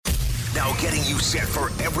Now getting you set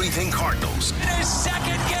for everything Cardinals. His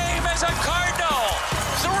second game as a Cardinal.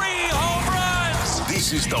 3 home runs.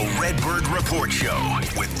 This is the Redbird Report Show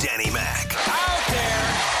with Danny Mac. Out there.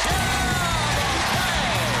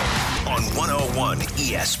 On 101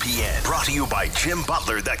 ESPN. Brought to you by Jim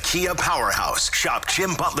Butler, the Kia Powerhouse. Shop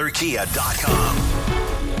JimButlerKia.com.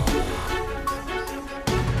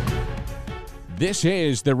 This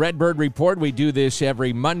is the Redbird Report. We do this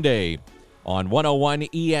every Monday on 101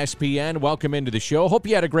 ESPN. Welcome into the show. Hope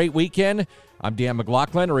you had a great weekend. I'm Dan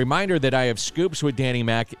McLaughlin. A reminder that I have scoops with Danny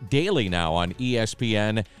Mac daily now on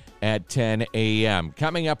ESPN at 10 a.m.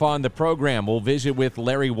 Coming up on the program, we'll visit with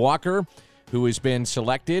Larry Walker, who has been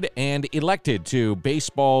selected and elected to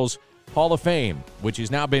baseball's Hall of Fame, which has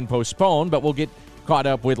now been postponed, but we'll get caught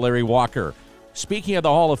up with Larry Walker. Speaking of the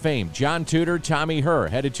Hall of Fame, John Tudor, Tommy Herr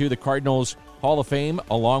headed to the Cardinals Hall of Fame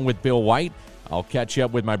along with Bill White. I'll catch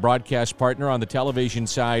up with my broadcast partner on the television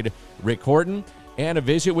side, Rick Horton, and a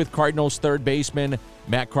visit with Cardinals third baseman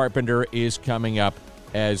Matt Carpenter is coming up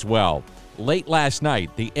as well. Late last night,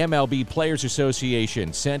 the MLB Players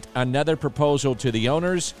Association sent another proposal to the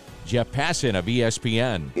owners. Jeff Passan of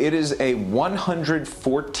ESPN. It is a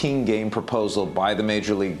 114-game proposal by the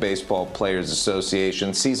Major League Baseball Players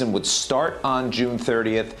Association. Season would start on June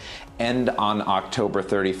 30th, end on October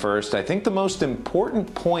 31st. I think the most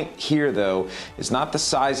important point here, though, is not the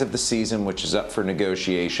size of the season, which is up for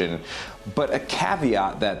negotiation, but a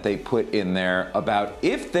caveat that they put in there about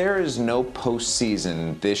if there is no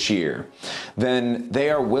postseason this year, then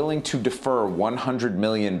they are willing to defer $100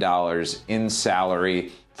 million in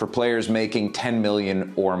salary for players making $10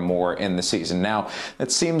 million or more in the season. Now,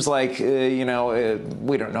 it seems like, we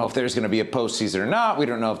don't know if there's going to be a postseason or not. We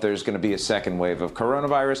don't know if there's going to be a second wave of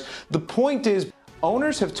coronavirus. The point is,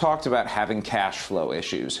 owners have talked about having cash flow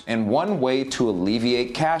issues, and one way to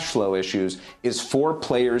alleviate cash flow issues is for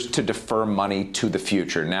players to defer money to the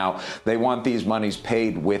future. Now, they want these monies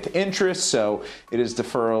paid with interest, so it is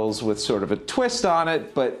deferrals with sort of a twist on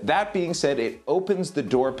it, but that being said, it opens the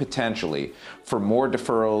door potentially for more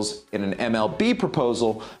deferrals in an MLB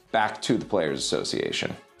proposal back to the Players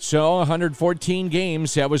Association. So 114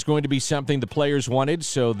 games, that was going to be something the players wanted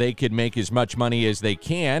so they could make as much money as they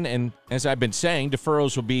can. And as I've been saying,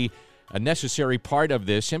 deferrals will be a necessary part of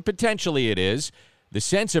this, and potentially it is. The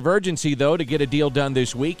sense of urgency, though, to get a deal done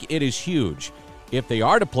this week, it is huge. If they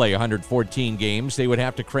are to play 114 games, they would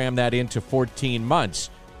have to cram that into 14 months.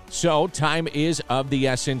 So time is of the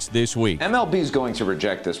essence this week. MLB is going to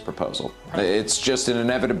reject this proposal. It's just an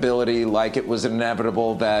inevitability, like it was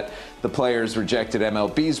inevitable that the players rejected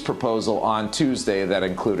MLB's proposal on Tuesday that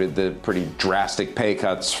included the pretty drastic pay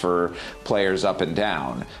cuts for players up and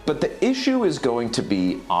down. But the issue is going to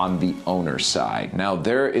be on the owner's side. Now,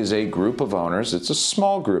 there is a group of owners, it's a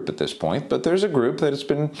small group at this point, but there's a group that has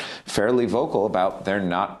been fairly vocal about there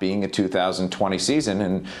not being a 2020 season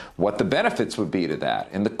and what the benefits would be to that.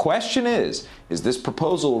 And the question is this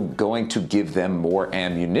proposal going to give them more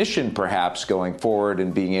ammunition perhaps going forward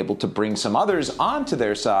and being able to bring some others onto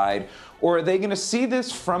their side? Or are they going to see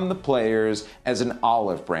this from the players as an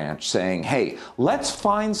olive branch saying, hey, let's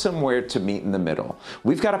find somewhere to meet in the middle.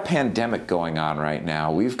 We've got a pandemic going on right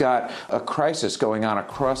now. We've got a crisis going on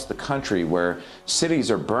across the country where cities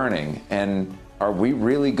are burning. And are we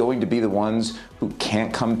really going to be the ones who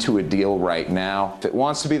can't come to a deal right now? If it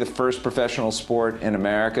wants to be the first professional sport in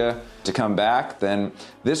America to come back, then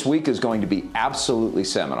this week is going to be absolutely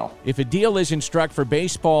seminal. If a deal isn't struck for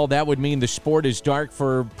baseball, that would mean the sport is dark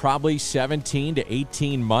for probably 17 to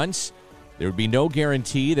 18 months. There would be no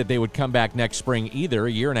guarantee that they would come back next spring either.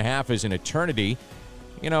 A year and a half is an eternity.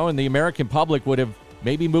 And the American public would have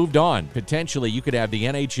maybe moved on. Potentially, you could have the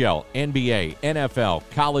NHL, NBA, NFL,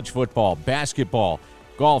 college football, basketball,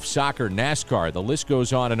 golf, soccer, NASCAR. The list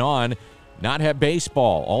goes on and on. Not have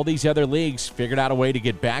baseball. All these other leagues figured out a way to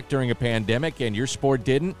get back during a pandemic, and your sport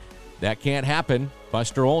didn't. That can't happen.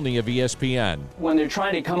 Buster Olney of ESPN. When they're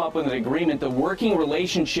trying to come up with an agreement, the working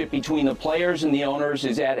relationship between the players and the owners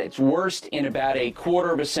is at its worst in about a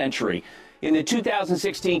quarter of a century. In the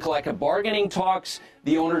 2016 collective bargaining talks,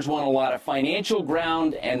 the owners won a lot of financial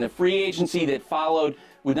ground, and the free agency that followed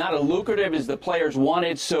was not as lucrative as the players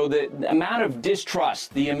wanted. So the amount of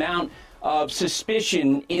distrust, the amount of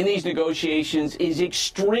suspicion in these negotiations is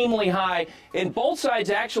extremely high, and both sides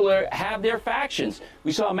actually have their factions.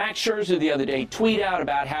 We saw Max Scherzer the other day tweet out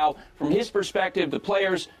about how, from his perspective, the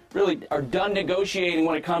players really are done negotiating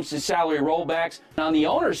when it comes to salary rollbacks. On the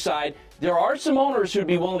owner's side, there are some owners who'd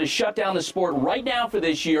be willing to shut down the sport right now for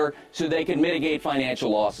this year so they can mitigate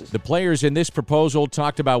financial losses. The players in this proposal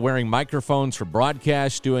talked about wearing microphones for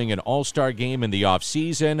broadcast, doing an all-star game in the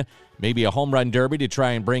offseason, maybe a home run derby to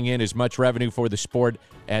try and bring in as much revenue for the sport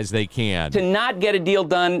as they can. To not get a deal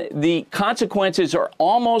done, the consequences are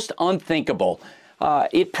almost unthinkable.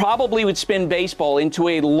 It probably would spin baseball into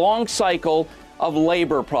a long cycle of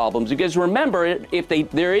labor problems. Because remember, if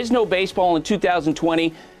there is no baseball in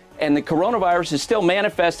 2020, and the coronavirus is still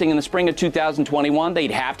manifesting in the spring of 2021,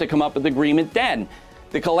 they'd have to come up with an agreement then.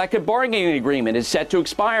 The collective bargaining agreement is set to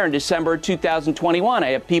expire in December 2021. I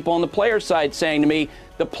have people on the players' side saying to me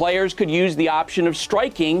the players could use the option of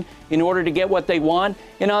striking in order to get what they want.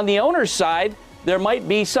 And on the owner's side, there might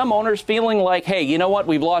be some owners feeling like, hey, you know what?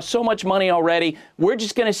 We've lost so much money already. We're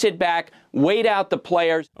just going to sit back, wait out the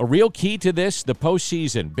players. A real key to this, the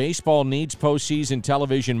postseason. Baseball needs postseason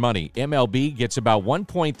television money. MLB gets about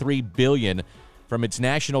 $1.3 billion from its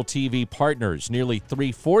national TV partners. Nearly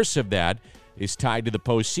 3/4 of that is tied to the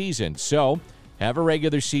postseason. So have a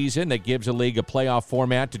regular season that gives a league a playoff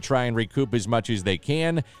format to try and recoup as much as they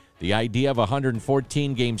can. The idea of a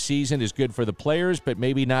 114-game season is good for the players, but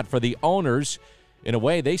maybe not for the owners. In a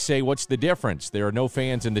way, they say, what's the difference? There are no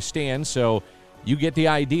fans in the stands, so you get the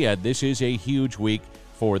idea. This is a huge week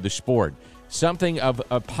for the sport. Something of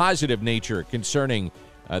a positive nature concerning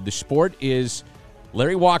the sport is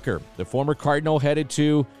Larry Walker, the former Cardinal, headed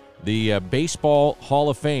to the Baseball Hall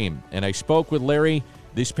of Fame. And I spoke with Larry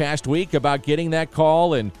this past week about getting that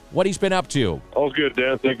call and what he's been up to. All's good,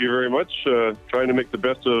 Dan. Thank you very much. Trying to make the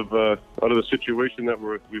best of out of the situation that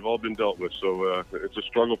we've all been dealt with. So it's a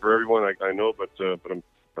struggle for everyone, I know, but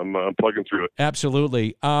I'm plugging through it.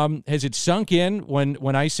 Absolutely. Has it sunk in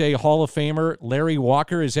when I say Hall of Famer Larry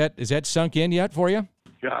Walker? Is that sunk in yet for you?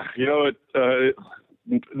 Yeah,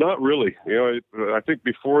 not really. I think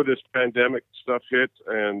before this pandemic stuff hit,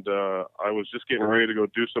 and I was just getting ready to go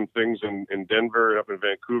do some things in Denver and up in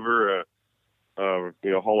Vancouver,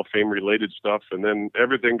 Hall of Fame related stuff, and then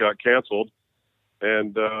everything got canceled,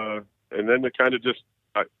 and then it kind of just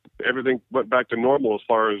everything went back to normal as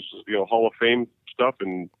far as Hall of Fame stuff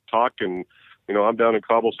and talk, and I'm down in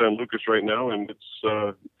Cabo San Lucas right now, and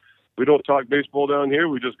it's. We don't talk baseball down here.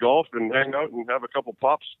 We just golf and hang out and have a couple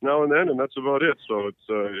pops now and then, and that's about it. So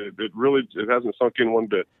it hasn't sunk in one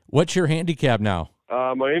bit. What's your handicap now?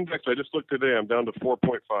 My index, I just looked today. I'm down to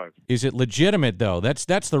 4.5. Is it legitimate though? That's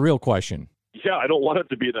the real question. Yeah, I don't want it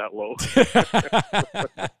to be that low.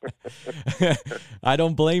 I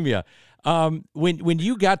don't blame you. When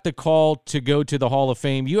you got the call to go to the Hall of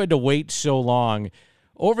Fame, you had to wait so long.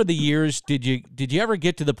 Over the years, did you ever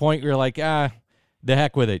get to the point where you're like, the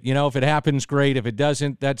heck with it? If it happens, great. If it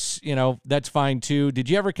doesn't, that's fine too.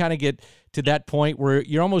 Did you ever kind of get to that point where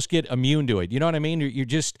you almost get immune to it? You know what I mean?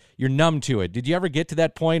 You're numb to it. Did you ever get to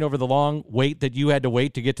that point over the long wait that you had to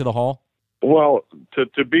wait to get to the Hall? Well,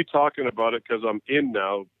 to be talking about it because I'm in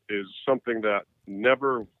now is something that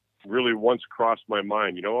never really once crossed my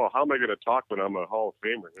mind. How am I going to talk when I'm a Hall of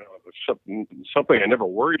Famer? Something I never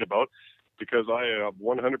worried about because I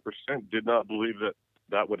 100% did not believe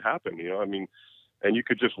that would happen. And you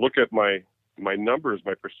could just look at my numbers,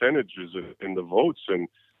 my percentages in the votes, and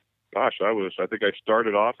gosh, I think I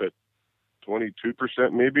started off at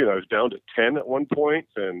 22% maybe, and I was down to 10 at one point,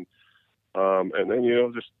 and then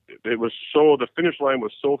it was so the finish line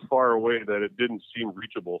was so far away that it didn't seem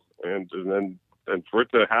reachable, and for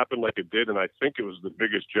it to happen like it did, and I think it was the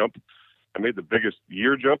biggest jump. I made the biggest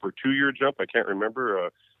year jump or 2-year jump. I can't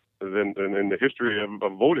remember. Than in the history of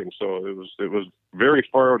voting, so it was very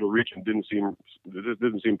far out of reach and didn't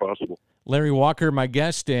seem possible. Larry Walker, my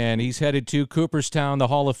guest, and he's headed to Cooperstown, the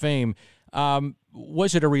Hall of Fame.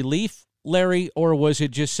 Was it a relief, Larry, or was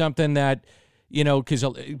it just something that because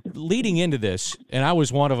leading into this, and I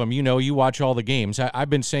was one of them. You watch all the games.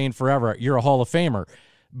 I've been saying forever, you're a Hall of Famer.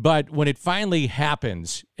 But when it finally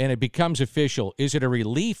happens and it becomes official, is it a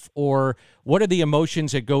relief, or what are the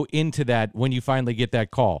emotions that go into that when you finally get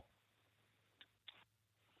that call?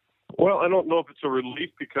 Well, I don't know if it's a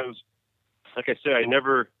relief because, like I say,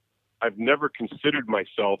 I've never considered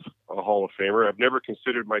myself a Hall of Famer. I've never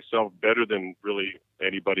considered myself better than really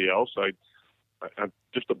anybody else. I'm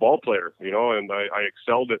just a ball player, and I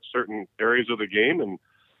excelled at certain areas of the game, and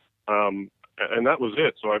that was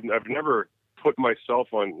it. So I've never put myself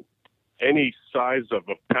on any size of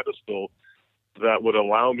a pedestal that would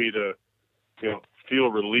allow me to, feel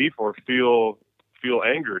relief or feel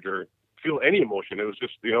angered or feel any emotion. It was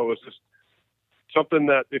just, something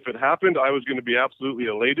that if it happened, I was going to be absolutely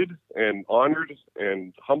elated and honored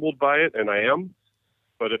and humbled by it, and I am.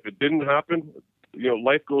 But if it didn't happen,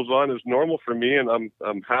 life goes on as normal for me, and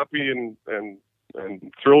I'm happy and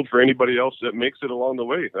thrilled for anybody else that makes it along the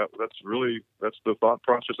way. That's the thought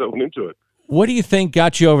process that went into it. What do you think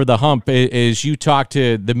got you over the hump as you talk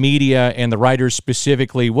to the media and the writers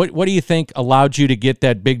specifically? What do you think allowed you to get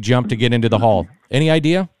that big jump to get into the Hall? Any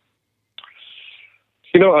idea?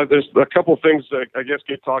 There's a couple things that I guess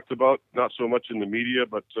get talked about, not so much in the media,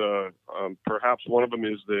 but perhaps one of them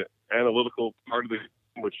is the analytical part of the game,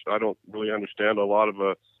 which I don't really understand a lot of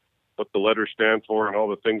what the letters stand for and all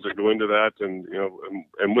the things that go into that.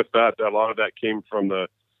 And with that, a lot of that came from the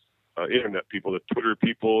internet people, the Twitter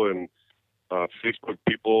people and Facebook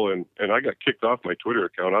people. And I got kicked off my Twitter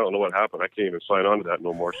account. I don't know what happened. I can't even sign on to that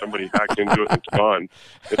no more. Somebody hacked into it and it's gone.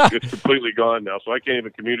 It's completely gone now. So I can't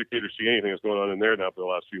even communicate or see anything that's going on in there now for the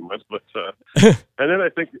last few months. But and then I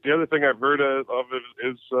think the other thing I've heard of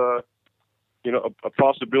is a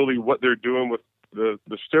possibility what they're doing with the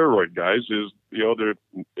steroid guys is,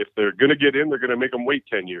 if they're going to get in, they're going to make them wait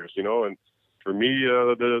 10 years, and for me,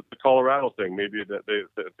 the Colorado thing, maybe that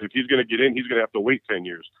if he's going to get in, he's going to have to wait 10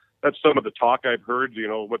 years. That's some of the talk I've heard,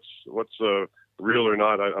 what's real or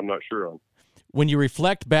not, I'm not sure on. When you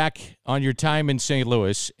reflect back on your time in St.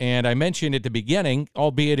 Louis, and I mentioned at the beginning,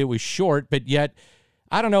 albeit it was short, but yet,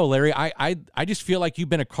 I don't know, Larry, I just feel like you've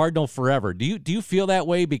been a Cardinal forever. Do you feel that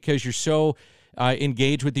way because you're so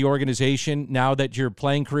engaged with the organization now that your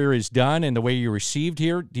playing career is done and the way you're received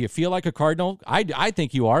here? Do you feel like a Cardinal? I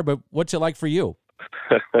think you are, but what's it like for you?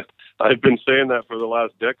 I've been saying that for the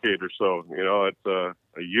last decade or so. It's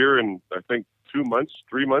a year and I think 3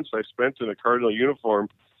 months I spent in a Cardinal uniform.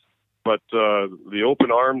 But the open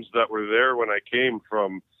arms that were there when I came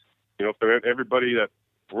from, from everybody that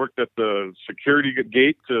worked at the security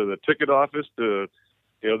gate to the ticket office to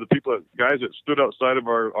the guys that stood outside of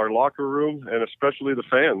our locker room, and especially the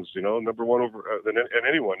fans, number one over than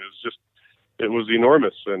anyone, it was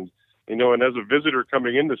enormous. And as a visitor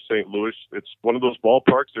coming into St. Louis, it's one of those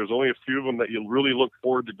ballparks. There's only a few of them that you really look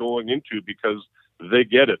forward to going into because they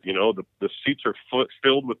get it. The seats are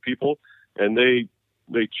filled with people, and they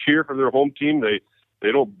cheer for their home team.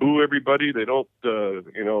 They don't boo everybody. They don't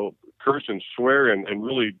curse and swear and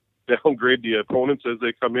really downgrade the opponents as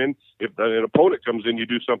they come in. If an opponent comes in, you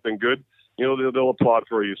do something good, they'll applaud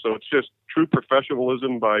for you. So it's just true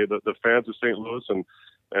professionalism by the fans of St. Louis,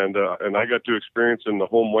 and I got to experience in the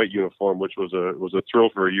home white uniform, which was a thrill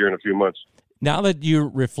for a year and a few months. Now that you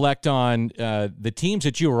reflect on the teams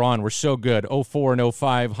that you were on were so good, 04 and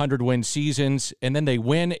 05, 100-win seasons, and then they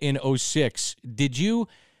win in 06. Did you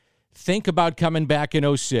think about coming back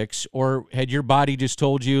in 06, or had your body just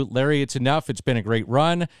told you, Larry, it's enough, it's been a great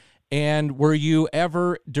run? And were you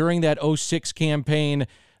ever, during that 06 campaign,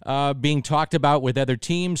 being talked about with other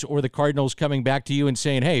teams or the Cardinals coming back to you and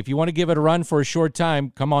saying, hey, if you want to give it a run for a short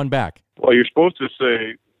time, come on back? Well, you're supposed to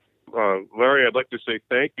say, Larry, I'd like to say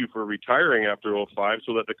thank you for retiring after 05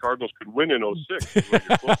 so that the Cardinals could win in 06. Is what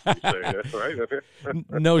you're supposed to be saying,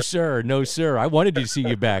 right? No, sir. No, sir. I wanted to see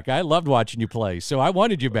you back. I loved watching you play, so I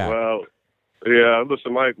wanted you back. Well, yeah,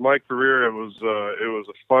 listen, my career, it was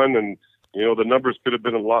fun, and the numbers could have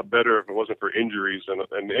been a lot better if it wasn't for injuries, and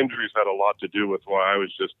the injuries had a lot to do with why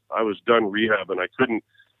I was done rehab, and I couldn't,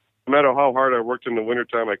 no matter how hard I worked in the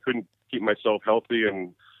wintertime, I couldn't keep myself healthy,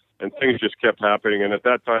 and things just kept happening. And at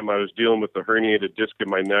that time, I was dealing with the herniated disc in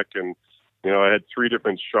my neck, and I had 3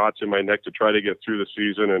 different shots in my neck to try to get through the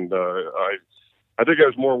season, and I think I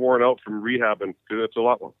was more worn out from rehabbing, because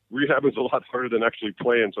rehab is a lot harder than actually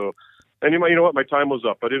playing. So, and you know what, my time was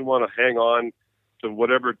up. I didn't want to hang on to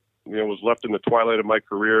whatever was left in the twilight of my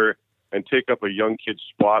career and take up a young kid's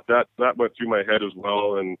spot. That went through my head as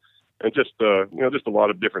well, and just just a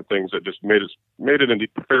lot of different things that just made it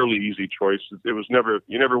a fairly easy choice. It was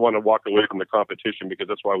you never want to walk away from the competition, because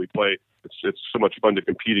that's why we play. It's so much fun to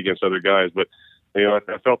compete against other guys. But I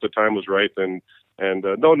felt the time was right, and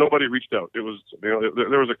no, nobody reached out. It was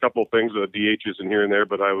there was a couple of things, DHs in here and there,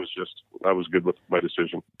 but I was good with my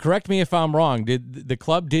decision. Correct me if I'm wrong. Did the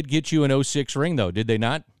club get you an 06 ring though? Did they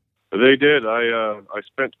not? They did. I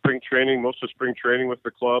spent most of spring training with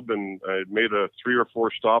the club, and I made 3 or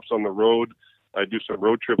 4 stops on the road. I do some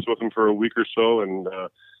road trips with them for a week or so, and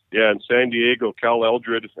in San Diego, Cal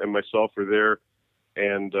Eldred and myself were there,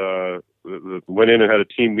 and went in and had a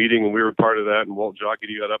team meeting, and we were part of that. And Walt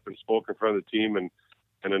Jocketty got up and spoke in front of the team and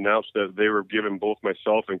announced that they were giving both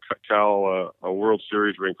myself and Cal a World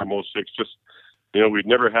Series ring from 06. Just we'd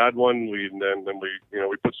never had one. We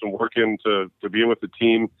put some work in to be in with the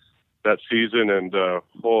team that season, and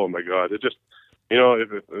oh my God, it just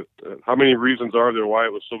how many reasons are there why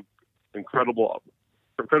it was so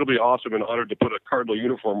incredibly awesome and honored to put a Cardinal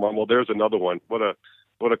uniform on? Well, there's another one. What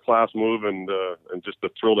what a class move, and just a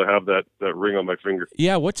thrill to have that ring on my finger.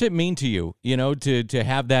 Yeah, what's it mean to you, to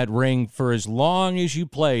have that ring for as long as you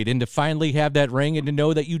played, and to finally have that ring and to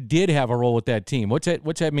know that you did have a role with that team? What's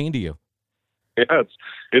that mean to you? Yeah,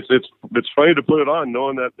 it's funny to put it on,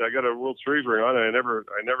 knowing that I got a World Series ring on. And I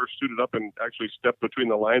never suited up and actually stepped between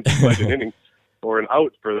the lines and played an inning or an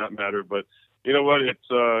out for that matter. But you know what? It's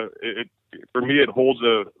for me, it holds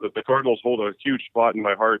the Cardinals hold a huge spot in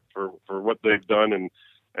my heart for what they've done and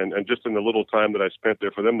just in the little time that I spent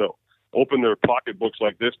there. For them to open their pocketbooks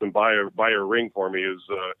like this and buy a ring for me is,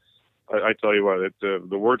 I tell you what,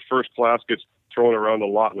 the word first class gets thrown around a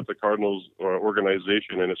lot with the Cardinals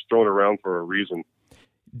organization, and it's thrown around for a reason.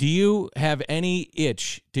 Do you have any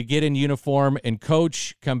itch to get in uniform and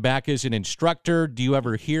coach, come back as an instructor? Do you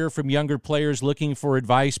ever hear from younger players looking for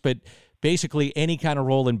advice, but basically any kind of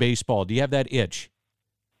role in baseball? Do you have that itch?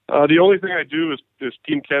 The only thing I do is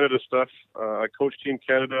Team Canada stuff. I coach Team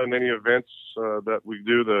Canada in any events that we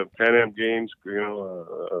do, the Pan Am Games,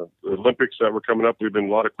 the Olympics that were coming up. We've been a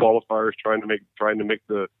lot of qualifiers trying to make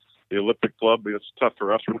the Olympic club. It's tough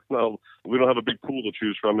for us. We don't have a big pool to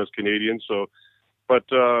choose from as Canadians. So, but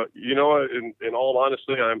in all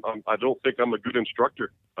honesty, I don't think I'm a good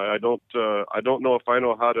instructor. I don't know if I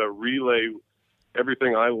know how to relay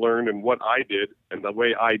everything I learned and what I did and the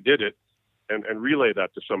way I did it, and relay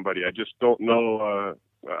that to somebody. I just don't know.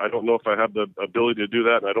 I don't know if I have the ability to do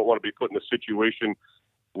that, and I don't want to be put in a situation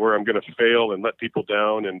where I'm going to fail and let people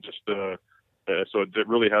down, and just so it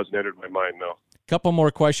really hasn't entered my mind now. Couple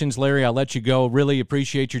more questions, Larry. I'll let you go. Really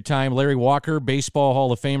appreciate your time. Larry Walker, Baseball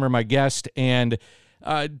Hall of Famer, my guest, and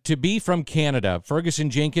to be from Canada, Ferguson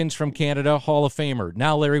Jenkins from Canada, Hall of Famer.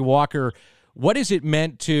 Now Larry Walker, what has it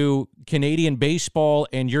meant to Canadian baseball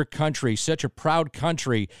and your country, such a proud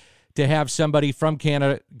country, to have somebody from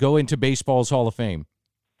Canada go into baseball's Hall of Fame?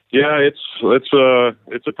 Yeah, it's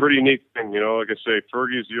a pretty neat thing. Like I say,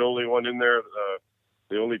 Fergie's the only one in there,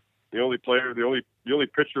 the only player, the only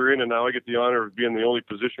pitcher in, and now I get the honor of being the only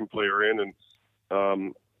position player in.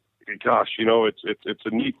 And gosh, it's a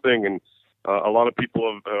neat thing. And a lot of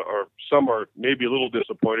people some are maybe a little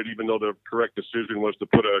disappointed, even though the correct decision was to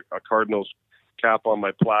put a Cardinals cap on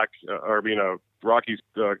my plaque, a Rockies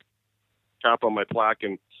cap on my plaque,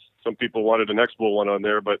 and some people wanted an Expo one on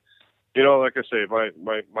there. But like I say,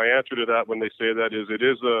 my answer to that when they say that is, it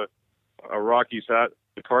is a Rockies hat.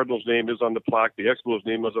 The Cardinals' name is on the plaque. The Expos'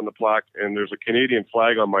 name is on the plaque, and there's a Canadian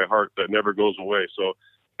flag on my heart that never goes away. So,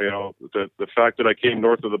 the fact that I came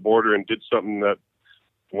north of the border and did something that,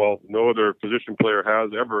 no other position player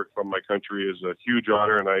has ever from my country is a huge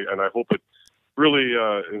honor, and I hope it really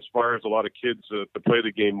inspires a lot of kids to play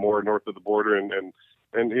the game more north of the border and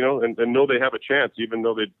know they have a chance, even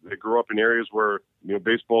though they grow up in areas where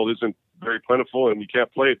baseball isn't very plentiful and you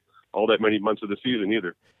can't play it all that many months of the season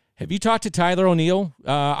either. Have you talked to Tyler O'Neill?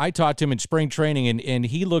 I talked to him in spring training, and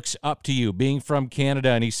he looks up to you, being from Canada,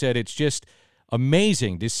 and he said it's just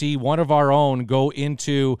amazing to see one of our own go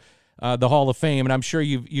into the Hall of Fame. And I'm sure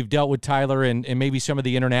you've dealt with Tyler and maybe some of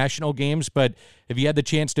the international games, but have you had the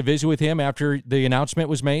chance to visit with him after the announcement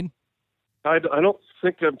was made? I don't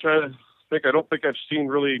think I've seen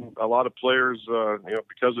really a lot of players,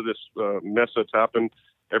 because of this mess that's happened.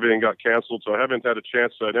 Everything got canceled, so I haven't had a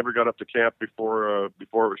chance. I never got up to camp before it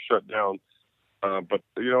was shut down. But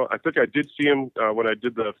I think I did see him when I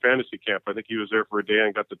did the fantasy camp. I think he was there for a day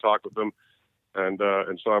and got to talk with him, and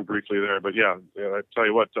saw him briefly there. But I tell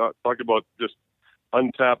you what, talk about just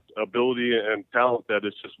untapped ability and talent that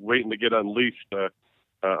is just waiting to get unleashed.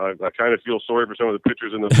 I kind of feel sorry for some of the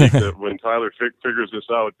pitchers in the league that when Tyler figures this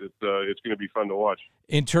out, it's going to be fun to watch.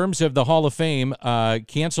 In terms of the Hall of Fame,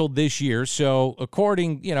 canceled this year. So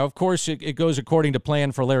according, of course, it goes according to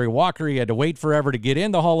plan for Larry Walker. He had to wait forever to get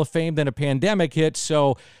in the Hall of Fame. Then a pandemic hit.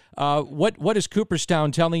 So what is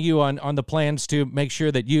Cooperstown telling you on the plans to make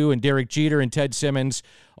sure that you and Derek Jeter and Ted Simmons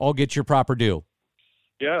all get your proper due?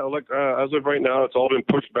 Yeah, as of right now, it's all been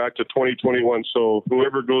pushed back to 2021. So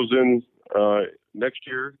whoever goes in next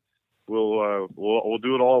year, we'll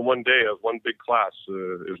do it all in one day, as one big class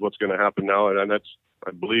is what's going to happen now, and that's,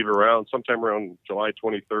 I believe, sometime around July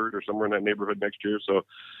 23rd or somewhere in that neighborhood next year. So,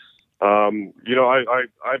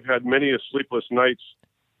 I've had many sleepless nights.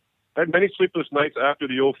 I had many sleepless nights after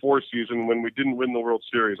the 2004 season when we didn't win the World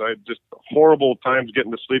Series. I had just horrible times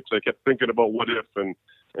getting to sleep because I kept thinking about what if, and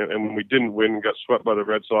when we didn't win, got swept by the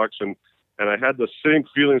Red Sox, and I had the same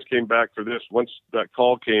feelings came back for this. Once that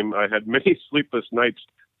call came, I had many sleepless nights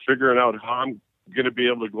figuring out how I'm going to be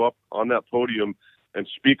able to go up on that podium and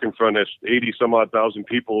speak in front of 80 some odd thousand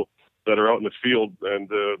people that are out in the field, and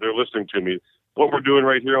they're listening to me. what we're doing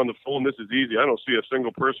right here on the phone, this is easy. I don't see a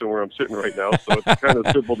single person where I'm sitting right now, so it's kind of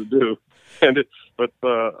simple to do. But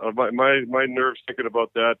my nerves thinking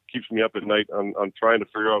about that keeps me up at night on trying to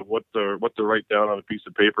figure out what to write down on a piece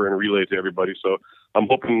of paper and relay to everybody. So I'm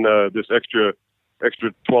hoping this extra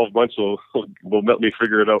 12 months will let me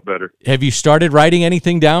figure it out better. Have you started writing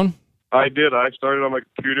anything down? I did. I started on my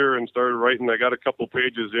computer and started writing. I got a couple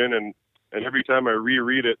pages in, and every time I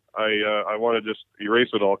reread it, I want to just erase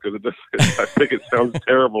it all because I think it sounds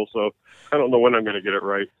terrible. So I don't know when I'm going to get it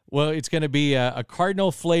right. Well, it's going to be a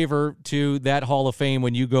Cardinal flavor to that Hall of Fame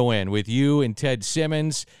when you go in, with you and Ted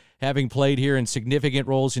Simmons having played here in significant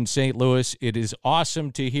roles in St. Louis. It is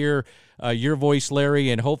awesome to hear your voice,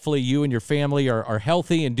 Larry, and hopefully you and your family are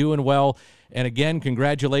healthy and doing well. And again,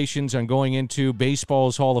 congratulations on going into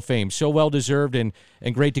baseball's Hall of Fame. So well-deserved and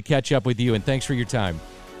great to catch up with you, and thanks for your time.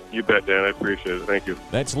 You bet, Dan. I appreciate it. Thank you.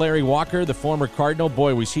 That's Larry Walker, the former Cardinal.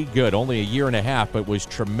 Boy, was he good. Only a year and a half, but was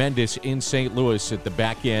tremendous in St. Louis at the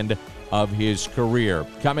back end of his career.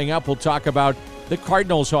 Coming up, we'll talk about the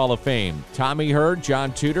Cardinals Hall of Fame. Tommy Hurd,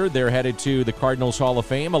 John Tudor, they're headed to the Cardinals Hall of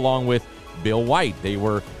Fame along with Bill White. They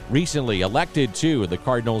were recently elected to the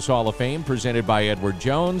Cardinals Hall of Fame, presented by Edward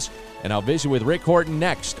Jones. And I'll visit with Rick Horton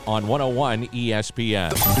next on 101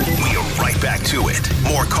 ESPN. We are right back to it.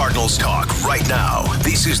 More Cardinals talk right now.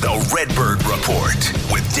 This is the Redbird Report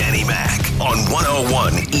with Danny Mac on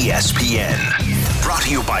 101 ESPN. Brought to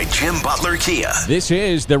you by Jim Butler Kia. This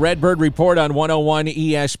is the Redbird Report on 101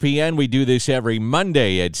 ESPN. We do this every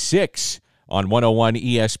Monday at 6 on 101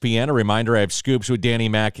 ESPN. A reminder, I have Scoops with Danny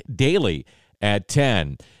Mac daily at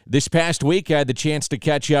 10. This past week, I had the chance to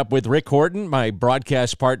catch up with Rick Horton, my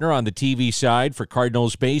broadcast partner on the TV side for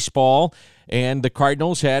Cardinals baseball, and the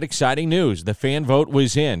Cardinals had exciting news. The fan vote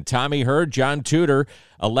was in. Tommy Hurd, John Tudor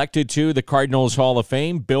elected to the Cardinals Hall of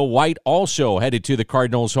Fame. Bill White also headed to the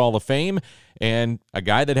Cardinals Hall of Fame, and a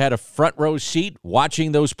guy that had a front row seat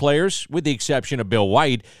watching those players, with the exception of Bill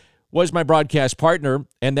White, was my broadcast partner,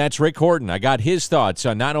 and that's Rick Horton. I got his thoughts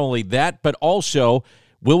on not only that, but also,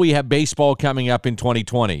 will we have baseball coming up in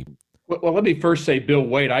 2020? Well, let me first say Bill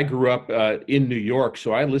White. I grew up in New York,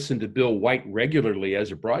 so I listened to Bill White regularly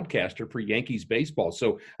as a broadcaster for Yankees baseball.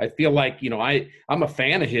 So I feel like, I'm a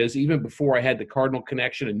fan of his even before I had the Cardinal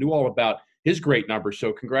connection and knew all about his great numbers.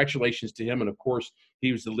 So congratulations to him. And, of course,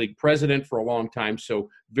 he was the league president for a long time, so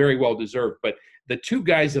very well deserved. But the two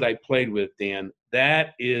guys that I played with, Dan,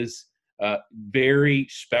 that is very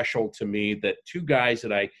special to me, that two guys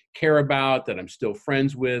that I care about, that I'm still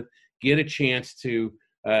friends with, get a chance to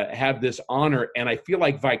have this honor, and I feel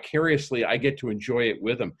like vicariously I get to enjoy it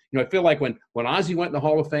with them. I feel like when Ozzie went in the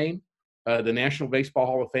Hall of Fame, the National Baseball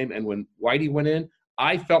Hall of Fame, and when Whitey went in,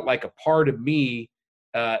 I felt like a part of me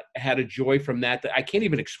had a joy from that I can't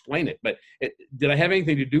even explain it. But did I have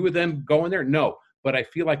anything to do with them going there? No, but I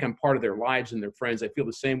feel like I'm part of their lives and their friends. I feel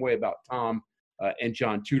the same way about Tom and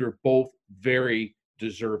John Tudor, both very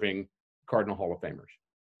deserving Cardinal Hall of Famers.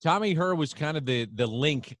 Tommy Hurd was kind of the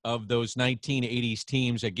link of those 1980s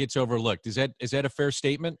teams that gets overlooked. Is that a fair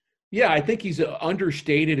statement? Yeah, I think he's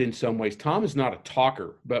understated in some ways. Tom is not a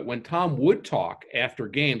talker, but when Tom would talk after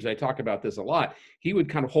games, I talk about this a lot, he would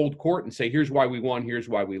kind of hold court and say, here's why we won, here's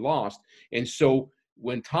why we lost. And so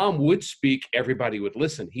when Tom would speak, everybody would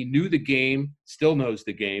listen. He knew the game, still knows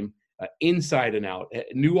the game, inside and out,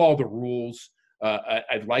 knew all the rules.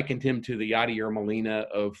 I've likened him to the Yadier Molina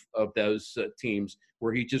of those teams,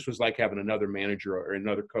 where he just was like having another manager or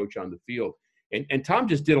another coach on the field. And Tom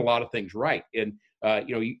just did a lot of things right. And,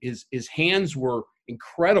 his hands were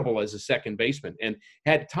incredible as a second baseman. And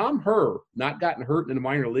had Tom Hurd not gotten hurt in the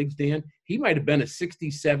minor leagues, Dan, he might have been a 60,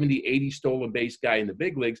 70, 80 stolen base guy in the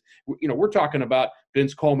big leagues. We're talking about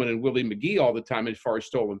Vince Coleman and Willie McGee all the time as far as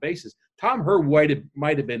stolen bases. Tom Hurd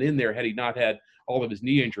might have been in there had he not had all of his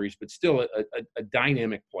knee injuries, but still a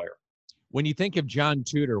dynamic player. When you think of John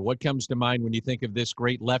Tudor, what comes to mind when you think of this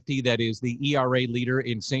great lefty that is the ERA leader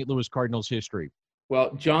in St. Louis Cardinals history?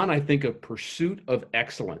 Well, John, I think of pursuit of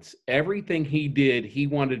excellence. Everything he did, he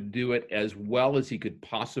wanted to do it as well as he could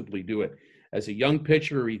possibly do it. As a young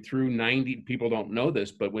pitcher, he threw 90. People don't know this,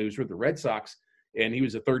 but when he was with the Red Sox and he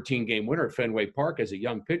was a 13-game winner at Fenway Park as a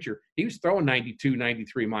young pitcher, he was throwing 92,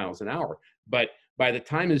 93 miles an hour. But by the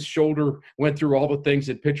time his shoulder went through all the things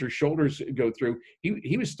that pitchers' shoulders go through,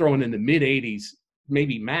 he was throwing in the mid-80s,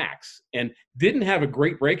 maybe max, and didn't have a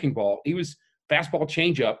great breaking ball. He was fastball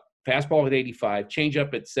changeup, fastball at 85,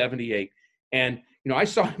 changeup at 78. And, I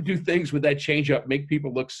saw him do things with that changeup, make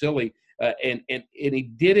people look silly. And he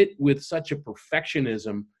did it with such a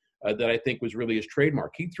perfectionism that I think was really his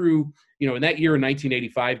trademark. He threw, in that year in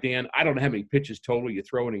 1985, Dan, I don't know how many pitches total you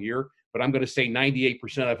throw in a year, but I'm going to say 98%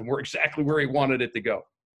 of them were exactly where he wanted it to go.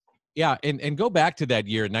 Yeah, and go back to that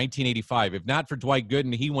year, 1985. If not for Dwight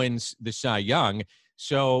Gooden, he wins the Cy Young.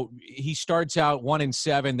 So he starts out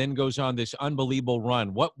 1-7, then goes on this unbelievable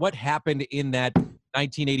run. What happened in that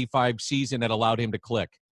 1985 season that allowed him to click?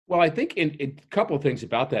 Well, I think in a couple of things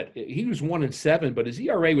about that. He was 1-7, but his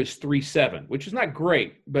ERA was 3.7, which is not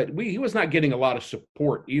great. But he was not getting a lot of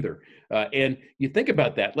support either. And you think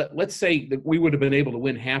about that. Let's say that we would have been able to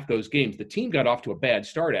win half those games. The team got off to a bad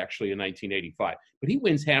start actually in 1985, but he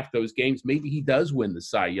wins half those games. Maybe he does win the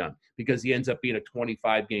Cy Young because he ends up being a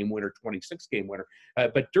 25-game winner, 26-game winner.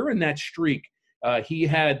 But during that streak, he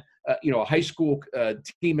had a high school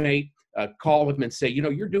teammate call him and say,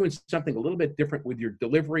 you're doing something a little bit different with your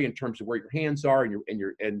delivery in terms of where your hands are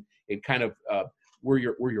and kind of where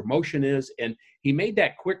your motion is. And he made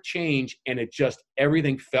that quick change, and it just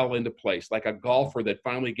everything fell into place like a golfer that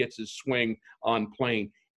finally gets his swing on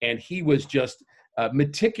plane. And he was just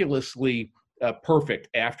meticulously perfect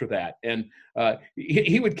after that. And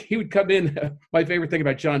he would come in. My favorite thing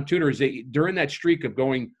about John Tudor is that during that streak of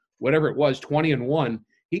going whatever it was, 20-1.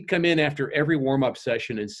 He'd come in after every warm-up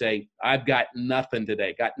session and say, I've got nothing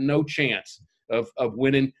today, got no chance of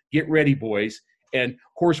winning. Get ready, boys. And,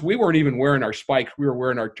 of course, we weren't even wearing our spikes. We were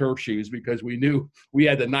wearing our turf shoes because we knew we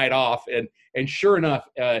had the night off. And sure enough,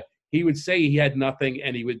 he would say he had nothing,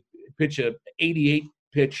 and he would pitch a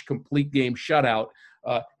 88-pitch complete game shutout.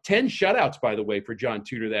 10 shutouts, by the way, for John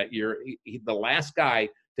Tudor that year. He the last guy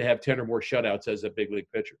to have 10 or more shutouts as a big league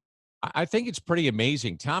pitcher. I think it's pretty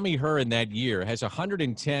amazing. Tommy Herr in that year has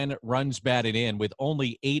 110 runs batted in with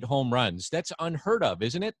only 8 home runs. That's unheard of,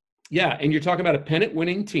 isn't it? Yeah, and you're talking about a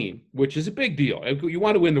pennant-winning team, which is a big deal. You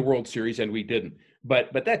want to win the World Series, and we didn't.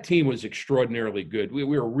 But that team was extraordinarily good. We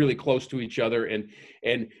were really close to each other.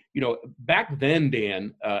 And back then,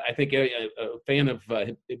 Dan, I think a fan of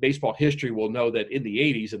baseball history will know that in the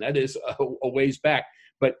 80s, and that is a ways back,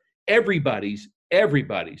 but everybody's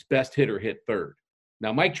best hitter hit third.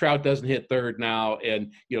 Now, Mike Trout doesn't hit third now,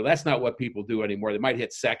 and that's not what people do anymore. They might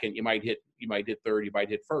hit second, you might hit third, you might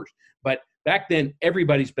hit first. But back then,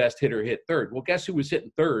 everybody's best hitter hit third. Well, guess who was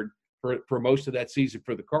hitting third for most of that season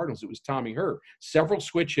for the Cardinals? It was Tommy Herr. Several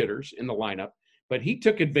switch hitters in the lineup, but he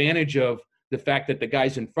took advantage of the fact that the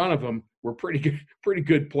guys in front of him were pretty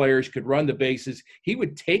good players, could run the bases. He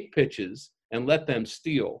would take pitches and let them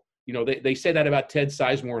steal. They say that about Ted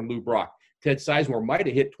Sizemore and Lou Brock. Ted Sizemore might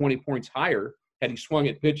have hit 20 points higher had he swung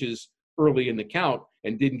at pitches early in the count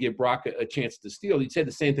and didn't give Brock a chance to steal. He'd say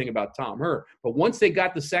the same thing about Tom Herr. But once they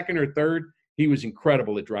got the second or third, he was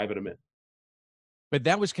incredible at driving them in. But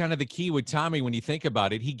that was kind of the key with Tommy when you think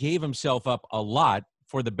about it. He gave himself up a lot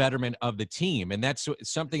for the betterment of the team, and that's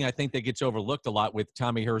something I think that gets overlooked a lot with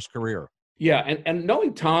Tommy Herr's career. Yeah, and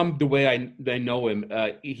knowing Tom the way I know him,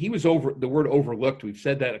 he was the word overlooked. We've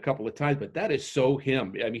said that a couple of times, but that is so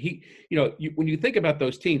him. I mean, when you think about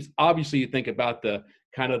those teams, obviously you think about the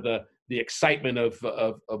kind of the excitement of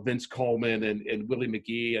Vince Coleman and Willie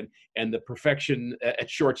McGee and the perfection at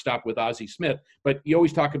shortstop with Ozzie Smith. But you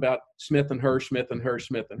always talk about Smith and Herr.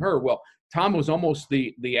 Well, Tom was almost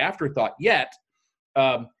the afterthought. Yet,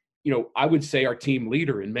 I would say our team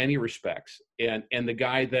leader in many respects, and the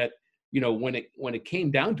guy that. When it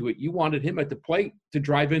came down to it, you wanted him at the plate to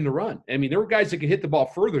drive in the run. I mean, there were guys that could hit the ball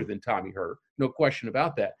further than Tommy Herr, no question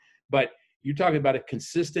about that. But you're talking about a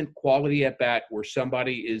consistent quality at bat where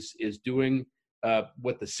somebody is doing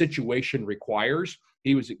what the situation requires.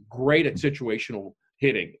 He was great at situational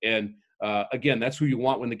hitting, and again, that's who you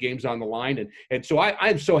want when the game's on the line. And so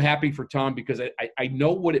I'm so happy for Tom because I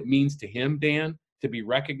know what it means to him, Dan, to be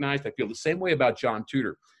recognized. I feel the same way about John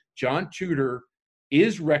Tudor. John Tudor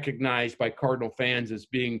is recognized by Cardinal fans as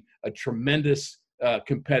being a tremendous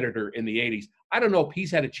competitor in the 80s. I don't know if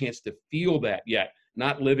he's had a chance to feel that yet,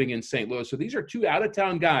 not living in St. Louis. So these are two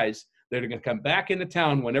out-of-town guys that are going to come back into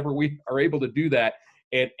town whenever we are able to do that.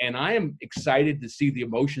 And I am excited to see the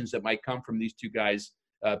emotions that might come from these two guys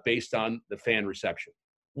based on the fan reception.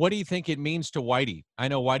 What do you think it means to Whitey? I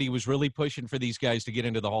know Whitey was really pushing for these guys to get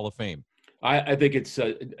into the Hall of Fame. I think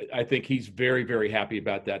I think he's very, very happy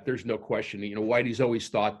about that. There's no question. Whitey's always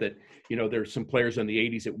thought that, there's some players in the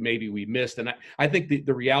 80s that maybe we missed. And I think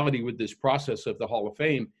the reality with this process of the Hall of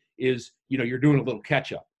Fame is, you're doing a little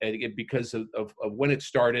catch up because of when it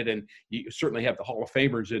started. And you certainly have the Hall of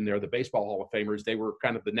Famers in there, the Baseball Hall of Famers. They were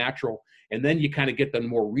kind of the natural. And then you kind of get the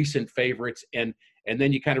more recent favorites. And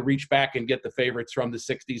then you kind of reach back and get the favorites from the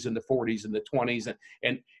 60s and the 40s and the 20s.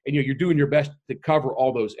 And you're doing your best to cover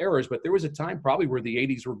all those eras. But there was a time probably where the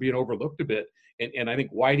 80s were being overlooked a bit. And I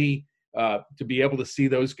think Whitey, to be able to see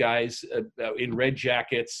those guys in red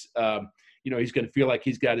jackets, he's going to feel like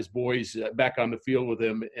he's got his boys back on the field with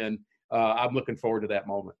him. And I'm looking forward to that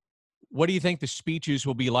moment. What do you think the speeches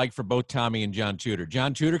will be like for both Tommy and John Tudor?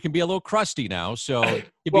 John Tudor can be a little crusty now, so it'd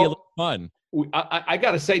be a little fun. I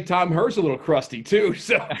got to say, Tom Herr's a little crusty too.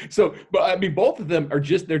 But I mean, both of them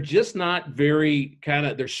they're just not very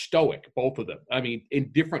they're stoic, both of them. I mean,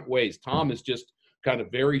 in different ways. Tom is just kind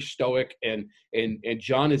of very stoic, and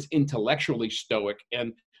John is intellectually stoic,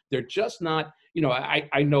 and they're just not.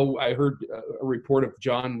 I know I heard a report of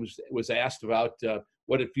John was asked about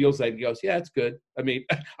what it feels like. He goes, "Yeah, it's good." I mean,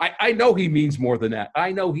 I know he means more than that.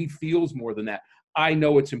 I know he feels more than that. I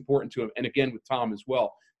know it's important to him, and again with Tom as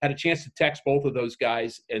well. Had a chance to text both of those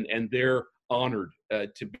guys, and they're honored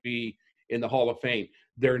to be in the Hall of Fame.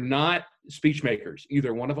 They're not speech makers,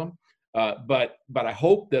 either one of them, but I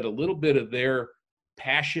hope that a little bit of their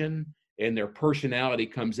passion and their personality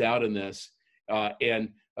comes out in this. And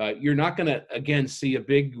you're not going to, again, see a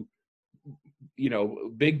big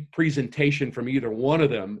presentation from either one of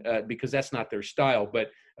them because that's not their style. But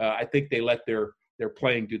I think they let their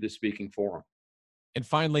playing do the speaking for them. And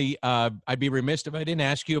finally, I'd be remiss if I didn't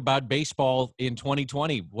ask you about baseball in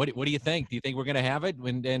 2020. What do you think? Do you think we're going to have it?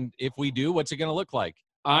 And if we do, what's it going to look like?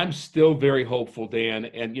 I'm still very hopeful, Dan.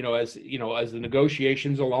 And, as the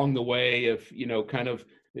negotiations along the way have, kind of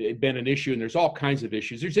been an issue, and there's all kinds of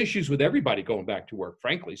issues. There's issues with everybody going back to work,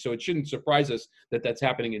 frankly. So it shouldn't surprise us that that's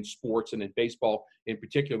happening in sports and in baseball in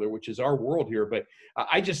particular, which is our world here. But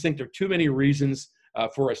I just think there are too many reasons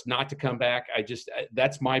for us not to come back.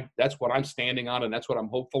 That's what I'm standing on, and that's what I'm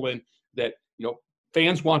hopeful in, that,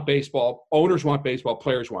 fans want baseball, owners want baseball,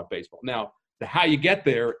 players want baseball. Now, how you get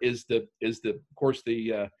there is of course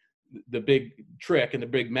the big trick and the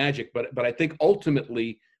big magic, but I think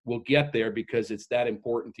ultimately we'll get there because it's that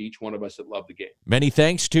important to each one of us that love the game. Many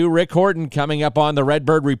thanks to Rick Horton. Coming up on the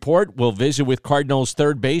Redbird Report, we'll visit with Cardinals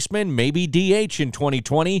third baseman, maybe DH in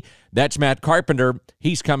 2020. That's Matt Carpenter.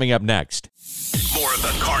 He's coming up next. More of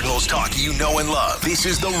the Cardinals talk you know and love. This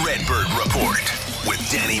is the Redbird Report with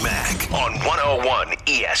Danny Mac on 101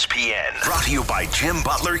 ESPN. Brought to you by Jim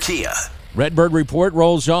Butler Kia. Redbird Report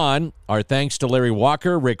rolls on. Our thanks to Larry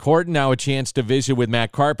Walker, Rick Horton. Now a chance to visit with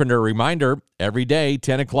Matt Carpenter. A reminder, every day,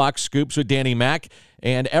 10 o'clock, Scoops with Danny Mac.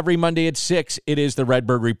 And every Monday at 6, it is the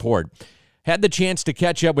Redbird Report. Had the chance to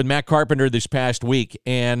catch up with Matt Carpenter this past week,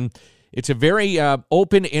 and it's a very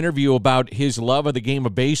open interview about his love of the game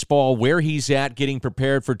of baseball, where he's at getting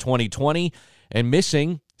prepared for 2020, and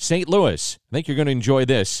missing St. Louis. I think you're going to enjoy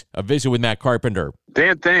this, a visit with Matt Carpenter.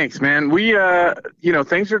 Dan, thanks, man. We,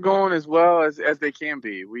 things are going as well as they can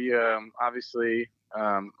be. We obviously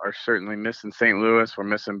are certainly missing St. Louis. We're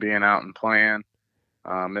missing being out and playing,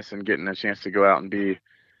 missing getting a chance to go out and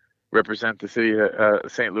represent the city of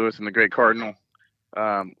St. Louis and the great Cardinal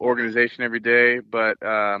organization every day. But,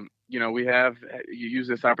 we have used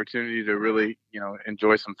this opportunity to really,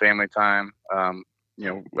 enjoy some family time.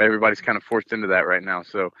 Everybody's kind of forced into that right now.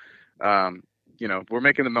 So, we're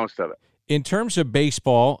making the most of it. In terms of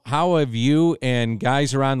baseball, how have you and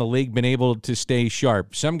guys around the league been able to stay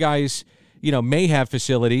sharp? Some guys, may have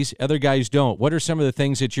facilities. Other guys don't. What are some of the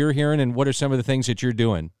things that you're hearing, and what are some of the things that you're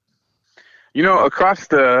doing? Across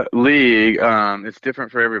the league, it's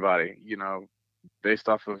different for everybody, based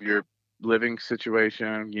off of your living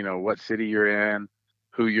situation, what city you're in,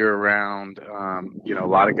 who you're around. A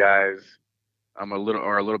lot of guys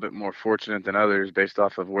are a little bit more fortunate than others based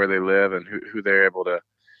off of where they live and who they're able to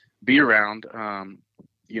be around. In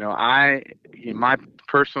my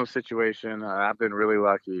personal situation, I've been really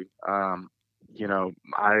lucky. My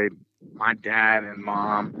dad and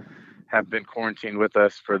mom have been quarantined with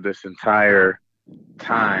us for this entire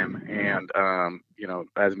time. And,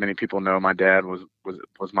 as many people know, my dad was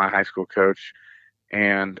my high school coach.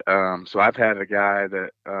 And so I've had a guy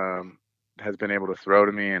that has been able to throw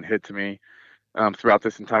to me and hit to me throughout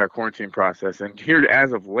this entire quarantine process. And here,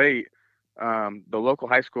 as of late, the local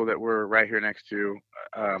high school that we're right here next to,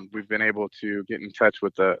 we've been able to get in touch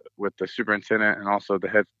with the superintendent and also the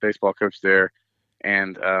head baseball coach there,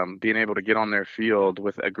 and being able to get on their field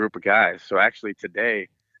with a group of guys. So actually today,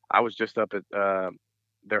 I was just up at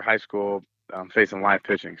their high school facing live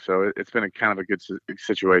pitching. So it's been a kind of a good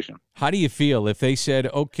situation. How do you feel if they said,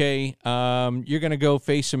 okay, you're going to go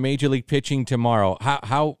face some major league pitching tomorrow?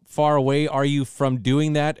 How far away are you from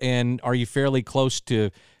doing that? And are you fairly close to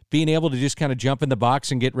being able to just kind of jump in the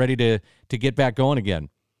box and get ready to get back going again?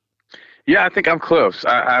 Yeah, I think I'm close.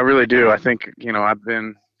 I really do. I think,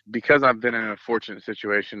 because I've been in a fortunate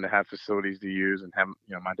situation to have facilities to use and have,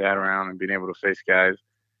 my dad around and being able to face guys,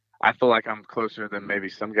 I feel like I'm closer than maybe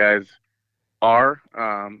some guys are.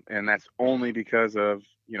 And that's only because of,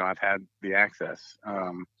 I've had the access.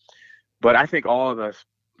 but I think all of us,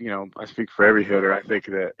 I speak for every hitter. I think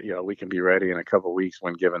that, we can be ready in a couple of weeks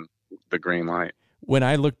when given the green light. When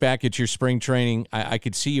I look back at your spring training, I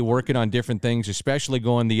could see you working on different things, especially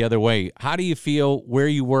going the other way. How do you feel where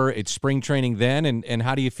you were at spring training then, and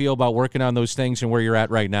how do you feel about working on those things and where you're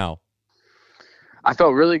at right now? I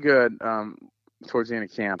felt really good towards the end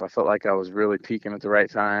of camp. I felt like I was really peaking at the right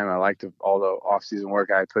time. I liked all the off-season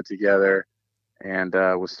work I had put together, and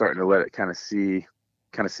was starting to let it kind of see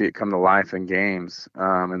it come to life in games.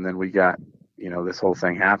 And then we got, this whole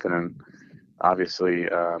thing happen, and obviously,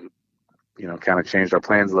 kind of changed our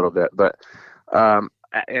plans a little bit. But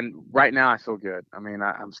and right now I feel good. I mean,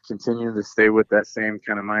 I'm continuing to stay with that same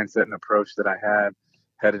kind of mindset and approach that I had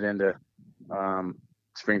headed into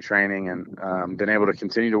spring training, and been able to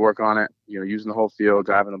continue to work on it, using the whole field,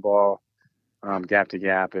 driving the ball gap to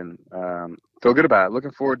gap, and feel good about it.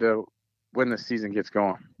 Looking forward to when the season gets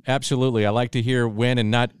going. Absolutely. I like to hear when and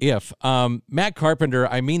not if. Matt Carpenter,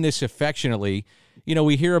 I mean this affectionately.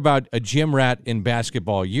 We hear about a gym rat in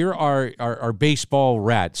basketball. You're our baseball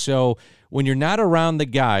rat. So when you're not around the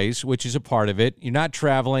guys, which is a part of it, you're not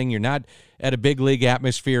traveling, you're not at a big league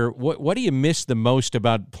atmosphere, what do you miss the most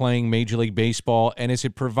about playing Major League Baseball? And has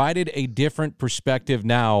it provided a different perspective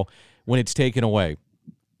now when it's taken away?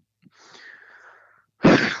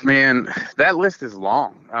 Man, that list is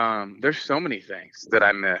long. There's so many things that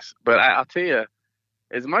I miss. But I'll tell you,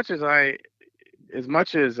 as much as,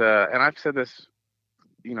 and I've said this,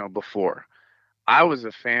 before, I was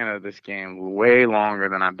a fan of this game way longer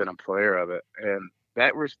than I've been a player of it. And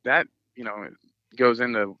that goes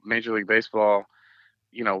into Major League Baseball,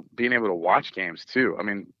 being able to watch games too. I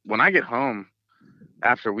mean, when I get home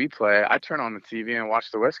after we play, I turn on the TV and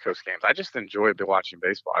watch the West Coast games. I just enjoy watching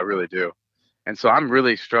baseball. I really do. And so I'm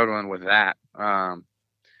really struggling with that,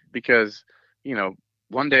 because,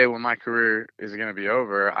 one day when my career is going to be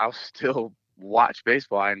over, I'll still watch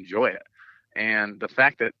baseball. I enjoy it. And the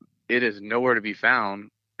fact that it is nowhere to be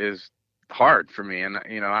found is hard for me. And,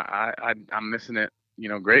 I'm missing it,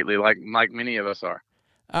 greatly, like many of us are.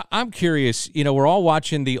 I'm curious, we're all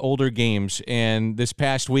watching the older games, and this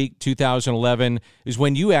past week, 2011, is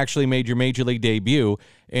when you actually made your Major League debut,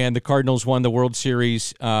 and the Cardinals won the World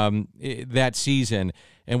Series that season.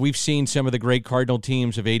 And we've seen some of the great Cardinal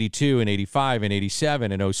teams of 82 and 85 and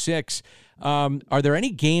 87 and 06. Are there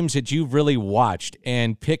any games that you've really watched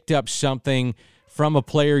and picked up something from a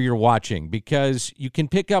player you're watching? Because you can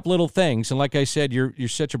pick up little things, and like I said, you're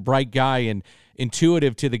such a bright guy and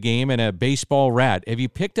intuitive to the game and a baseball rat. Have you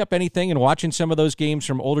picked up anything in watching some of those games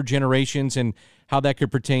from older generations and how that could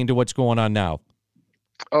pertain to what's going on now?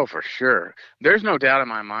 Oh, for sure. There's no doubt in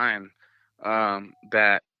my mind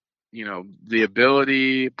that, the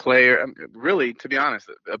ability player, really, to be honest,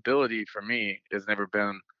 the ability for me has never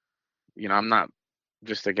been, I'm not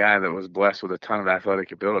just a guy that was blessed with a ton of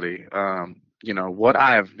athletic ability. What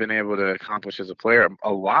I have been able to accomplish as a player,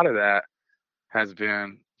 a lot of that has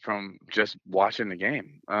been from just watching the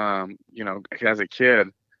game. As a kid,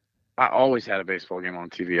 I always had a baseball game on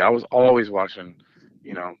TV. I was always watching,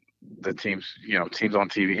 the teams on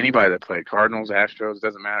TV. Anybody that played, Cardinals, Astros,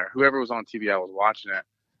 doesn't matter. Whoever was on TV, I was watching it.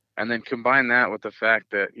 And then combine that with the fact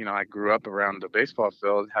that, I grew up around the baseball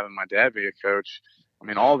field, having my dad be a coach. I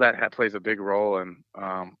mean, all that plays a big role in,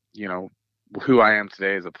 who I am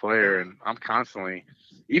today as a player. And I'm constantly,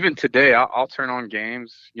 even today, I'll turn on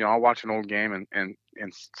games, I'll watch an old game and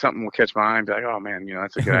something will catch my eye and be like, oh man,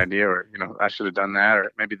 that's a good idea. Or, I should have done that,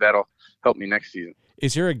 or maybe that'll help me next season.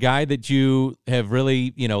 Is there a guy that you have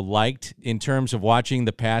really, liked in terms of watching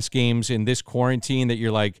the past games in this quarantine that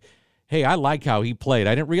you're like, hey, I like how he played.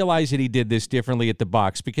 I didn't realize that he did this differently at the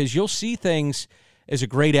box? Because you'll see things as a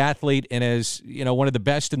great athlete and as, one of the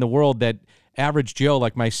best in the world that average Joe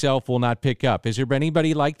like myself will not pick up. Has there been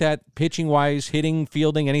anybody like that, pitching-wise, hitting,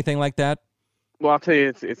 fielding, anything like that? Well, I'll tell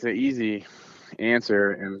you, it's an easy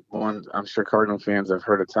answer, and one I'm sure Cardinal fans have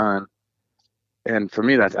heard a ton. And for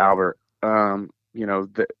me, that's Albert. The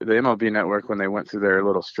MLB Network, when they went through their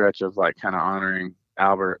little stretch of like kind of honoring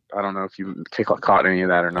Albert, I don't know if you caught any of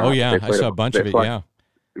that or not. Oh yeah, I saw a bunch of it. Yeah,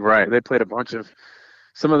 right. They played a bunch of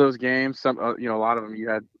some of those games. Some, a lot of them you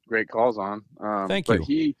had great calls on. Thank you. But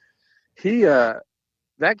he,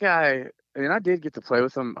 that guy. I mean, I did get to play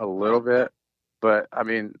with him a little bit, but I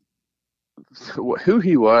mean, who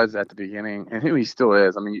he was at the beginning and who he still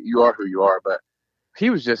is. I mean, you are who you are, but he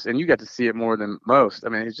was just, and you got to see it more than most. I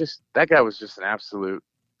mean, it's just, that guy was just an absolute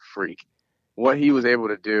freak. What he was able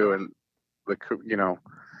to do, and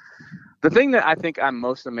the thing that I think I'm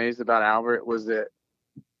most amazed about Albert was that,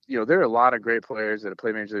 there are a lot of great players that have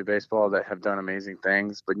played Major League Baseball that have done amazing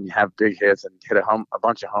things, but you have big hits and hit a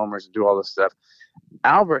bunch of homers and do all this stuff.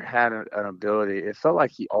 Albert had an ability. It felt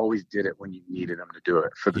like he always did it when you needed him to do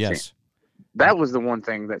it for the team. That was the one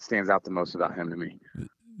thing that stands out the most about him to me.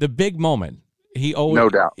 The big moment. No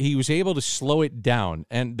doubt. He was able to slow it down,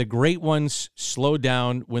 and the great ones slow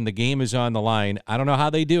down when the game is on the line. I don't know how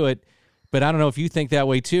they do it, but I don't know if you think that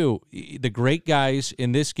way too. The great guys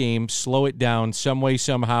in this game slow it down some way,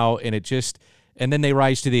 somehow, and then they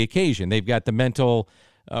rise to the occasion. They've got the mental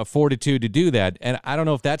fortitude to do that, and I don't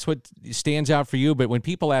know if that's what stands out for you, but when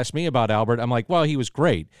people ask me about Albert, I'm like, well, he was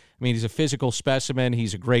great. I mean, he's a physical specimen.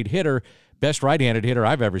 He's a great hitter, best right-handed hitter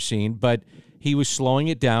I've ever seen, but he was slowing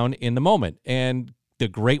it down in the moment, and the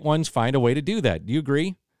great ones find a way to do that. Do you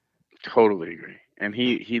agree? Totally agree. And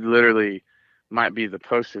he literally might be the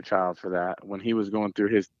poster child for that. When he was going through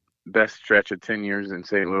his best stretch of 10 years in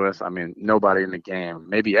St. Louis, I mean, nobody in the game,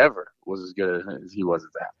 maybe ever, was as good as he was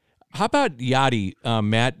at that. How about Yachty,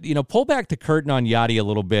 Matt? Pull back the curtain on Yachty a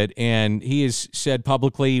little bit, and he has said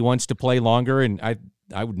publicly he wants to play longer, and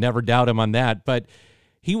I would never doubt him on that, but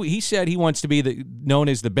he said he wants to be known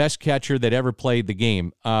as the best catcher that ever played the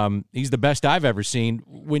game. He's the best I've ever seen.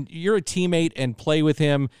 When you're a teammate and play with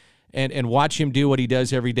him and watch him do what he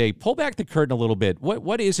does every day, pull back the curtain a little bit.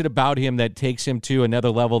 What is it about him that takes him to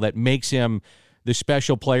another level that makes him the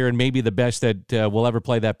special player and maybe the best that will ever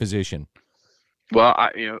play that position? Well,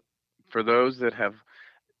 for those that have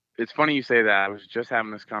 – it's funny you say that. I was just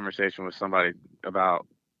having this conversation with somebody about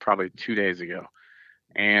probably 2 days ago,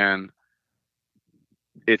 and –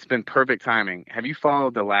 it's been perfect timing. Have you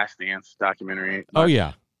followed the Last Dance documentary? Oh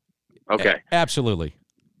yeah. Okay. Absolutely.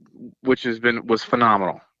 Which was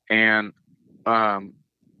phenomenal. And one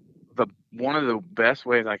of the best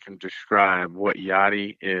ways I can describe what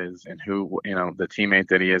Yachty is and who, the teammate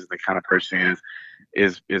that he is, the kind of person he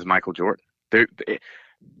is Michael Jordan.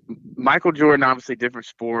 Michael Jordan, obviously different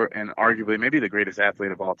sport and arguably maybe the greatest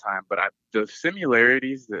athlete of all time, but the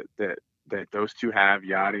similarities that those two have,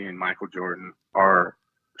 Yachty and Michael Jordan, are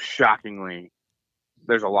shockingly,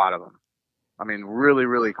 there's a lot of them. I mean, really,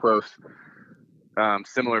 really close.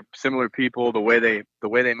 Similar people, the way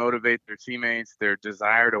they motivate their teammates, their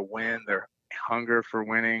desire to win, their hunger for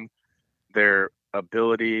winning, their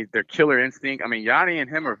ability, their killer instinct. I mean, Yachty and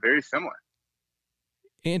him are very similar.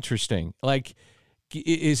 Interesting. Like,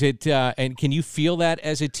 is it, and can you feel that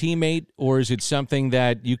as a teammate, or is it something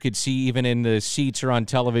that you could see even in the seats or on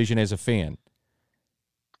television as a fan?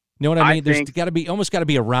 You know what I mean? There's almost got to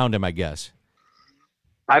be around him, I guess.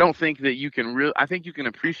 I don't think that you can I think you can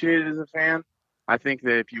appreciate it as a fan. I think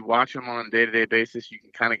that if you watch him on a day-to-day basis, you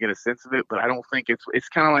can kind of get a sense of it, but I don't think it's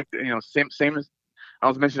kind of like, same as I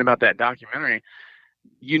was mentioning about that documentary.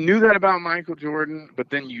 You knew that about Michael Jordan,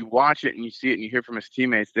 but then you watch it and you see it and you hear from his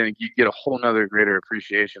teammates, then you get a whole nother greater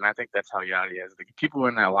appreciation. I think that's how Yachty is. The people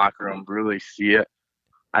in that locker room really see it.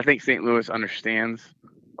 I think St. Louis understands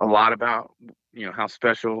a lot about, how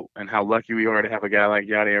special and how lucky we are to have a guy like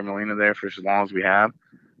Yadier Molina there for as long as we have.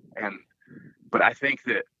 But I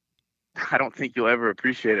don't think you'll ever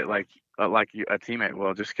appreciate it like a teammate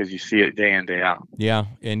will, just because you see it day in, day out. Yeah,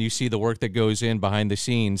 and you see the work that goes in behind the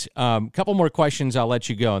scenes. Couple more questions, I'll let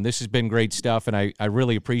you go. And this has been great stuff, and I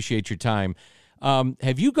really appreciate your time.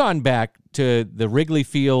 Have you gone back to the Wrigley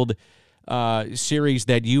Field series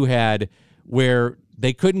that you had where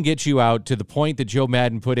they couldn't get you out to the point that Joe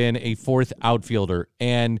Madden put in a fourth outfielder?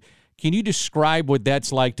 And can you describe what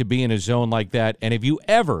that's like to be in a zone like that? And have you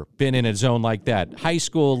ever been in a zone like that? High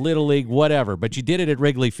school, Little League, whatever, but you did it at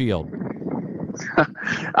Wrigley Field.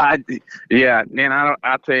 Yeah, man,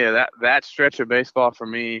 I'll tell you that stretch of baseball for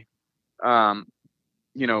me, I've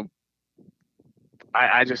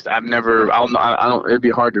never, it'd be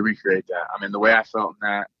hard to recreate that. I mean, the way I felt in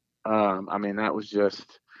that, that was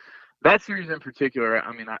just, that series in particular,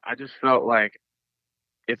 I just felt like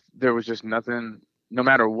if there was just nothing, no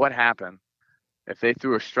matter what happened, if they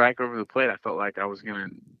threw a strike over the plate, I felt like I was going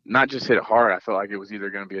to not just hit it hard. I felt like it was either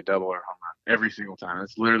going to be a double or a home run every single time.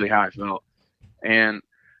 That's literally how I felt. And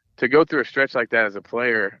to go through a stretch like that as a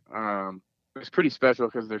player, it's pretty special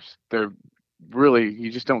because they're really,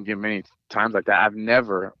 you just don't get many times like that. I've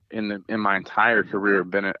never in my entire career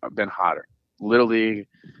been hotter. Little League,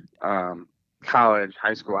 college,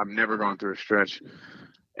 high school, I've never gone through a stretch.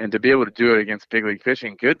 And to be able to do it against big league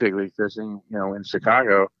pitching, good big league pitching, in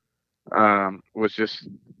Chicago, was just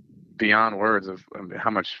beyond words of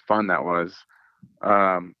how much fun that was.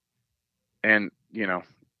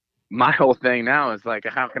 My whole thing now is like,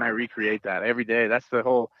 how can I recreate that every day? That's the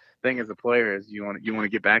whole thing as a player, is you want to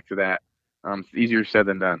get back to that. It's easier said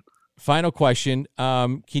than done. Final question.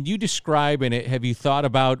 Can you describe, and have you thought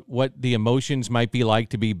about what the emotions might be like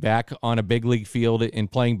to be back on a big league field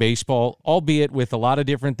and playing baseball, albeit with a lot of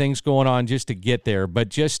different things going on just to get there? But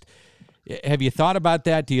just, have you thought about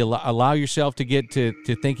that? Do you allow yourself to get to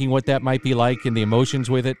thinking what that might be like and the emotions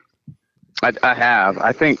with it? I have.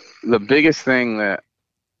 I think the biggest thing that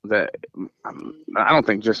I don't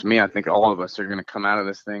think just me, I think all of us are going to come out of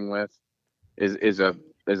this thing with is a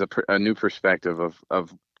new perspective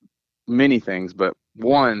of many things. But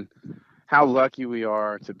one, how lucky we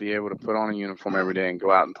are to be able to put on a uniform every day and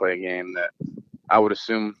go out and play a game that I would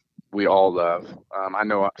assume we all love. I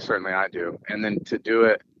know certainly I do. And then to do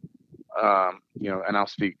it, and I'll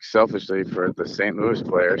speak selfishly for the St. Louis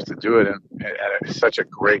players, to do it at such a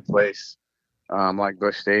great place like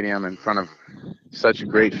Busch Stadium, in front of such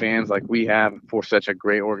great fans like we have, for such a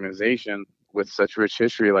great organization with such rich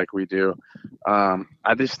history like we do.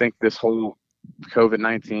 I just think this whole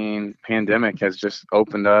COVID-19 pandemic has just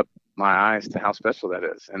opened up my eyes to how special that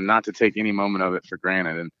is, and not to take any moment of it for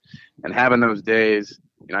granted. And having those days,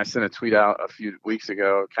 I sent a tweet out a few weeks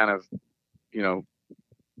ago, kind of,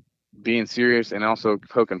 being serious and also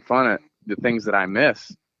poking fun at the things that I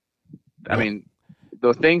miss. I mean,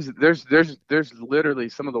 the things, there's literally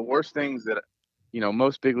some of the worst things that,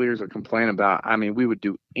 most big leaguers would complain about. I mean, we would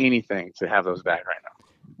do anything to have those back right now.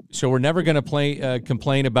 So we're never going to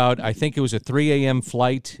complain about, I think it was a 3 a.m.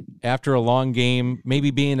 flight after a long game,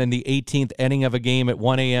 maybe being in the 18th inning of a game at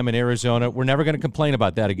 1 a.m. in Arizona. We're never going to complain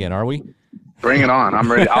about that again, are we? Bring it on.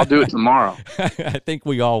 I'm ready. I'll do it tomorrow. I think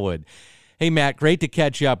we all would. Hey, Matt, great to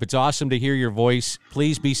catch up. It's awesome to hear your voice.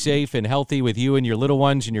 Please be safe and healthy with you and your little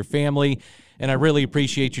ones and your family. And I really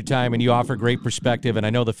appreciate your time, and you offer great perspective, and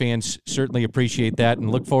I know the fans certainly appreciate that,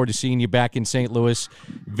 and look forward to seeing you back in St. Louis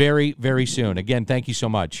very, very soon. Again, thank you so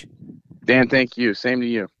much. Dan, thank you. Same to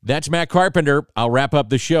you. That's Matt Carpenter. I'll wrap up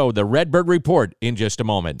the show, the Redbird Report, in just a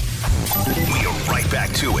moment. We are right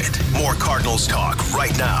back to it. More Cardinals talk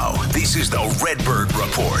right now. This is the Redbird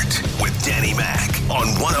Report with Danny Mac on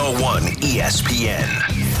 101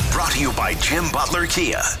 ESPN. Brought to you by Jim Butler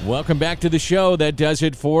Kia. Welcome back to the show. That does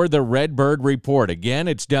it for the Redbird Report. Again,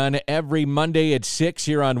 it's done every Monday at 6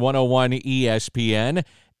 here on 101 ESPN.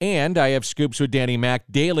 And I have Scoops with Danny Mac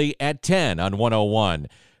daily at 10 on 101.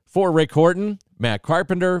 For Rick Horton, Matt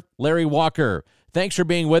Carpenter, Larry Walker, thanks for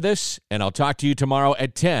being with us, and I'll talk to you tomorrow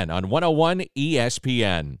at 10 on 101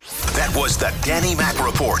 ESPN. That was the Danny Mac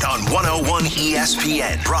Report on 101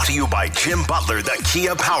 ESPN. Brought to you by Jim Butler, the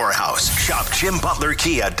Kia Powerhouse. Shop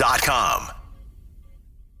JimButlerKia.com.